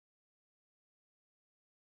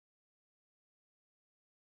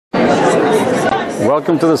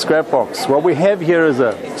Welcome to the scrap box. What we have here is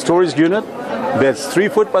a storage unit that's 3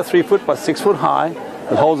 foot by 3 foot by 6 foot high.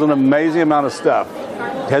 It holds an amazing amount of stuff.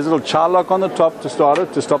 It has a little child lock on the top to start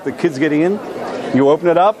it, to stop the kids getting in. You open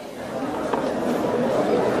it up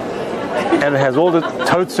and it has all the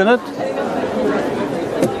totes in it.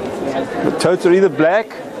 The totes are either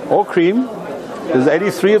black or cream. There's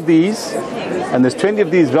 83 of these and there's 20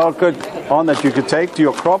 of these Velcro on that you could take to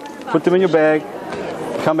your crop, put them in your bag,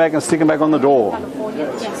 come back and stick them back on the door.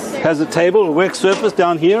 Has a table, a work surface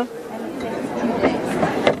down here.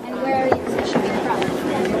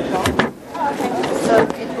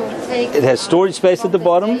 It has storage space at the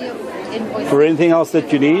bottom for anything else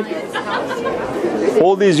that you need.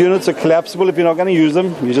 All these units are collapsible. If you're not going to use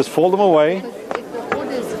them, you just fold them away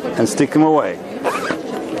and stick them away.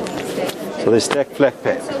 So they stack flat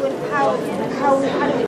pack.